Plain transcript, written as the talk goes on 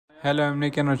Hello, I'm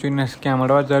Nick and watching next scam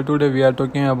advisor. Today we are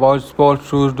talking about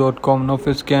SportShoes.com. No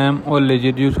scam or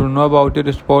legit. You should know about it.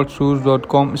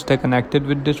 SportShoes.com. Stay connected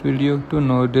with this video to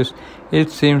know this. It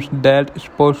seems that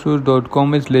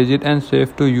SportShoes.com is legit and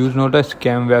safe to use, not a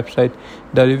scam website.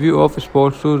 The review of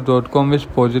SportShoes.com is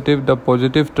positive. The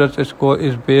positive trust score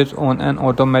is based on an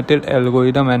automated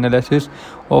algorithm analysis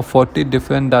of 40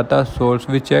 different data sources.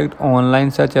 We checked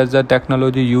online, such as the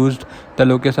technology used, the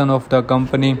location of the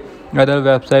company, other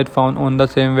websites found on the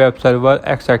same web server,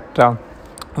 etc.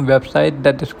 Websites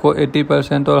that score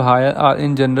 80% or higher are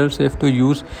in general safe to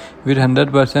use, with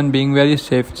 100% being very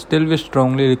safe. Still, we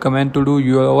strongly recommend to do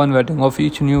your own vetting of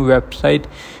each new website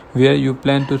where you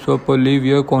plan to shop or leave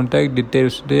your contact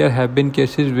details. There have been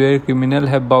cases where criminals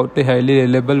have bought a highly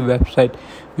reliable website.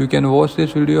 You can watch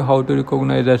this video how to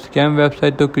recognize a scam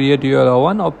website to create your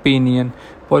own opinion.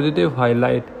 Positive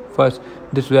highlight. First,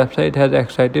 this website has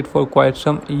existed for quite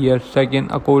some years.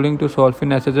 Second, according to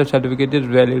Solvin, SSL certificate is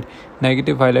valid.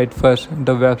 Negative highlight. First,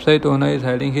 the website owner is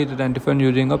hiding his identifier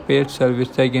using a paid service.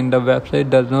 Second, the website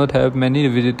does not have many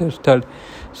visitors. Third,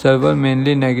 server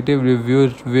mainly negative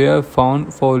reviews were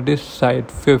found for this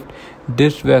site. Fifth,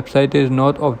 this website is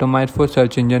not optimized for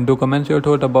search engine. Do comment your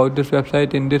thought about this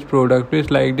website in this product.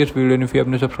 Please like this video, and if you have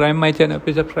not subscribed my channel,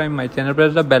 please subscribe my channel.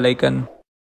 Press the bell icon.